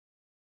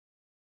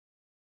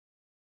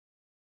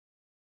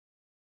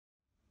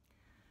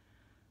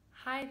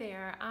Hi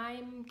there,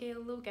 I'm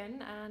Gail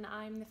Logan and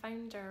I'm the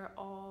founder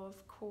of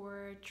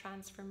Core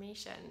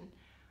Transformation.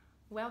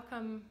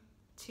 Welcome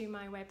to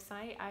my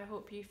website. I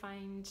hope you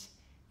find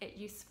it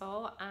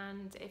useful,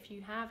 and if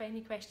you have any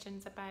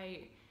questions about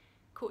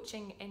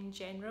coaching in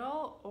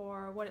general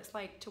or what it's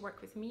like to work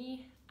with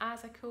me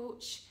as a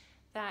coach,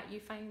 that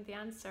you find the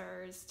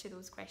answers to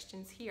those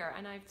questions here.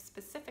 And I've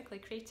specifically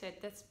created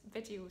this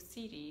video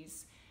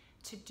series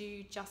to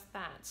do just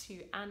that,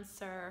 to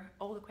answer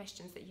all the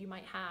questions that you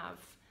might have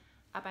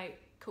about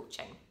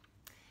coaching.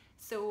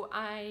 So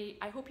I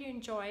hope you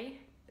enjoy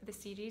the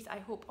series. I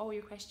hope all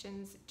your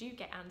questions do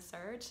get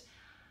answered.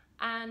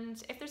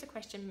 And if there's a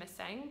question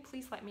missing,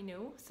 please let me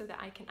know so that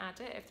I can add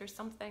it. If there's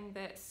something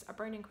that's a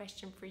burning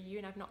question for you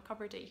and I've not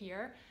covered it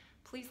here,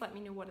 please let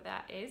me know what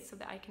that is so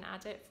that I can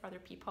add it for other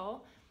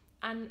people.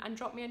 And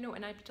drop me a note,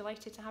 and I'd be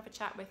delighted to have a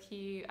chat with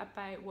you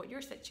about what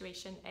your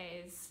situation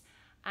is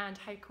and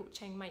how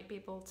coaching might be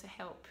able to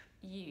help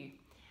you.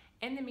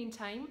 In the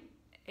meantime,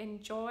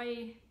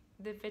 enjoy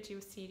the video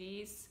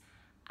series,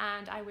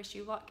 and I wish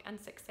you luck and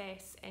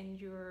success in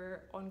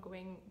your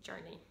ongoing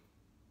journey.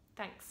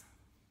 Thanks.